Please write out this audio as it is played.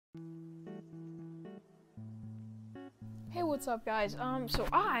Hey, what's up, guys? So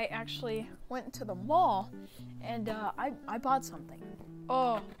I actually went to the mall and I bought something.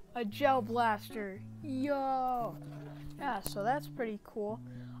 Oh, a gel blaster. Yo. Yeah, so that's pretty cool.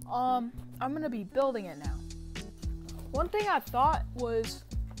 I'm gonna be building it now. One thing I thought was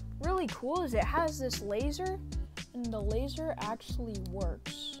really cool is it has this laser, and the laser actually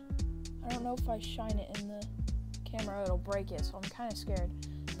works. I don't know if I shine it in the camera, it'll break it, so I'm kind of scared.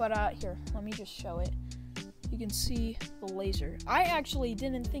 But here, let me just show it. You can see the laser. I actually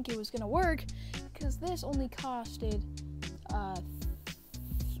didn't think it was gonna work because this only costed,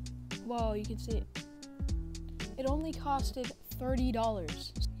 well, you can see it. It only costed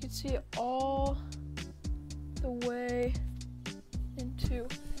 $30. You can see it all the way into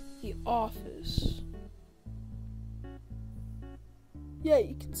the office. Yeah,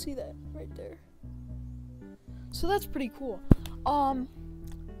 you can see that right there. So that's pretty cool. But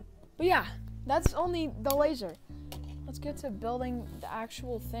yeah, that's only the laser. Let's get to building the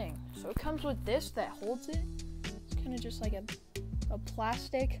actual thing. So it comes with this that holds it. It's kind of just like a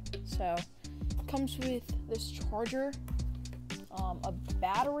plastic. So it comes with this charger, a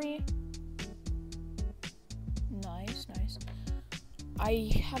battery. Nice.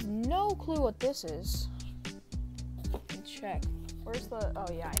 I have no clue what this is. Let me check. Where's the,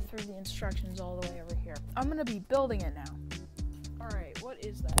 oh yeah, I threw the instructions all the way over here. I'm gonna be building it now. All right, what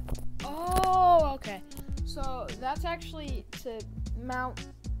is that? Oh, okay. So that's actually to mount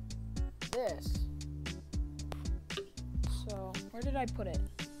this. So where did I put it?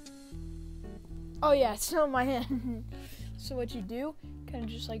 Oh yeah, it's still in my hand. So what you do, kind of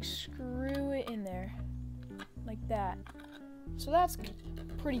just like screw it in there, like that. So that's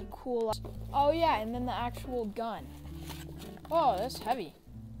pretty cool. Oh yeah, and then the actual gun. Oh, that's heavy.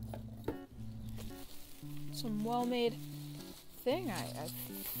 Some well-made thing, I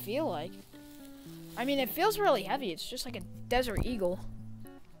feel like. I mean, it feels really heavy. It's just like a Desert Eagle.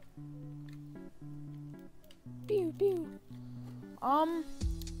 Pew, pew.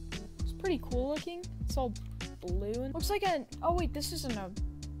 It's pretty cool looking. It's all blue. And looks like a, oh wait, this isn't a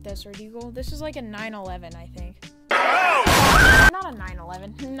Desert Eagle. This is like a 911, I think. Not a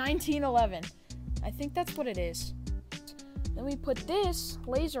 911, 1911. I think that's what it is. Then we put this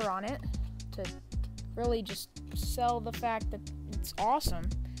laser on it to really just sell the fact that it's awesome.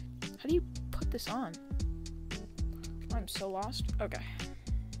 How do you put this on? I'm so lost. Okay.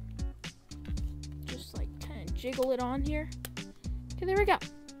 Just like kind of jiggle it on here. Okay, there we go.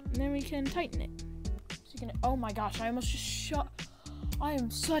 And then we can tighten it. So you can, oh my gosh, I almost just shut. I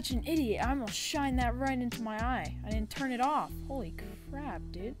am such an idiot. I almost shined that right into my eye. I didn't turn it off. Holy crap,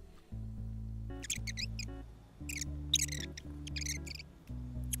 dude.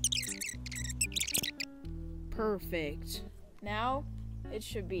 Perfect. Now it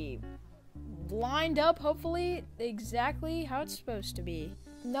should be lined up, hopefully exactly how it's supposed to be.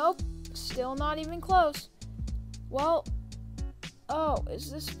 Nope, still not even close. Well, oh,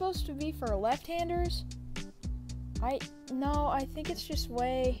 is this supposed to be for left-handers? No, I think it's just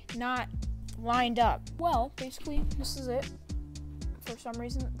way not lined up. Well, basically this is it. For some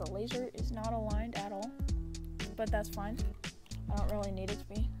reason the laser is not aligned at all, but that's fine. I don't really need it to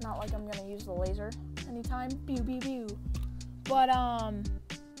be. Not like I'm gonna use the laser anytime. Pew. But yeah.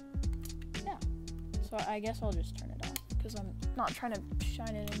 So I guess I'll just turn it off because I'm not trying to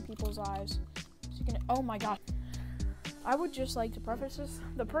shine it in people's eyes. So you can, oh my god. I would just like to preface this.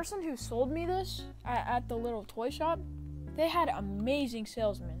 The person who sold me this at the little toy shop, they had amazing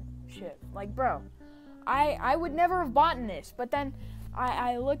salesmanship. Like, bro, I would never have bought this, but then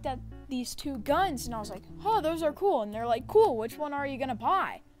I looked at these two guns and I was like, oh, those are cool. And they're like, cool, which one are you gonna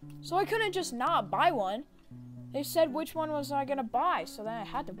buy? So I couldn't just not buy one. They said which one was I gonna buy, so then I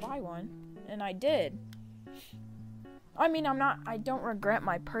had to buy one, and I did. I mean, I don't regret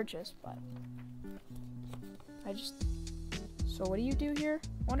my purchase, but so what do you do here?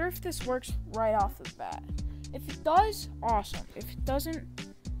 Wonder if this works right off the bat. If it does, awesome. If it doesn't,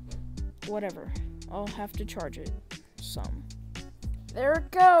 whatever. I'll have to charge it some. There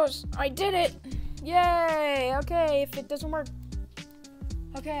it goes. I did it. Yay. Okay, if it doesn't work.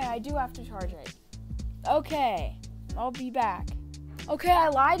 Okay, I do have to charge it. Okay, I'll be back. Okay, I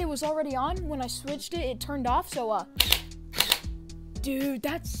lied. It was already on. When I switched it, it turned off. So, dude,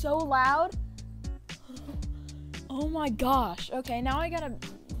 that's so loud. Oh my gosh. Okay, now I gotta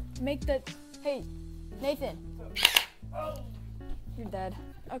make the, hey, Nathan. You're dead.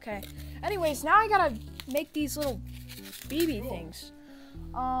 Okay. Anyways, now I gotta make these little BB things.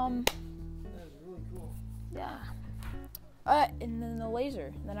 That's really cool. Yeah. And then the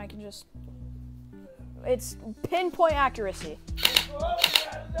laser. Then I can just, it's pinpoint accuracy.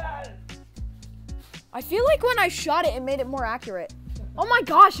 I feel like when I shot it, it made it more accurate. Oh my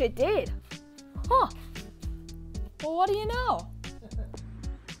gosh, it did. Huh. Well, what do you know?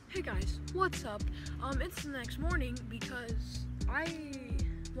 Hey guys, what's up? It's the next morning because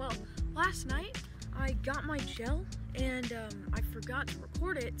last night I got my gel and I forgot to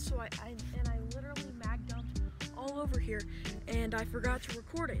record it, so I literally mag dumped all over here and I forgot to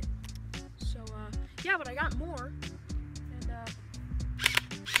record it. So yeah, but I got more and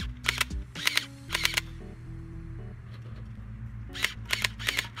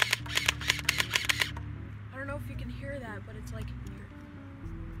I don't know if you can hear that, but it's like here.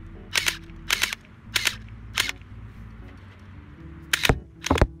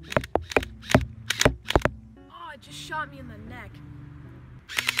 Oh, it just shot me in the neck.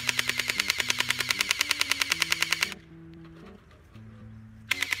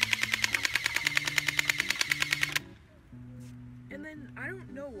 And then I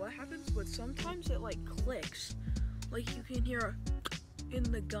don't know what happens, but sometimes it like clicks. Like you can hear a in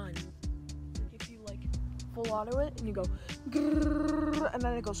the gun. Like if you like full auto it and you go grrr, and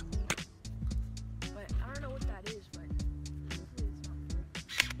then it goes. But I don't know what that is, but hopefully it's not.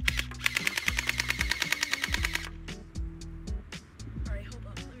 Alright, hold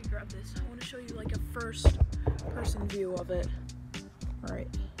on, let me grab this. I want to show you like a first person view of it. Alright.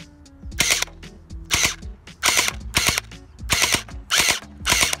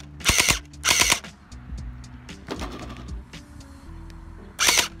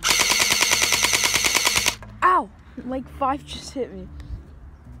 Ow! Like 5 just hit me.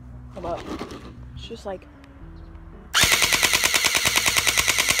 Hold up. It's just like.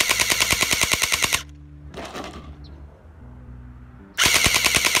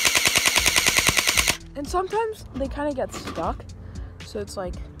 And sometimes they kind of get stuck. So it's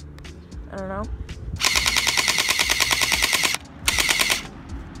like, I don't know.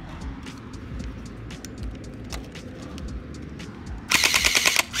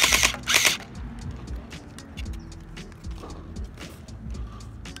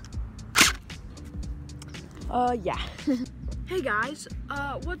 Yeah. Hey guys,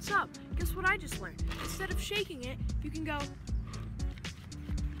 what's up? Guess what I just learned? Instead of shaking it, you can go,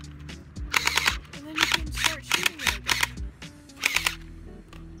 and then you can start shooting it again.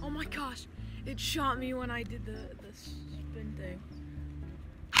 Oh my gosh, it shot me when I did the spin thing.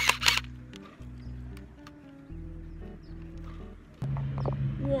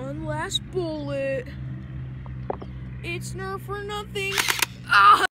 One last bullet. It's Nerf for nothing. Ah!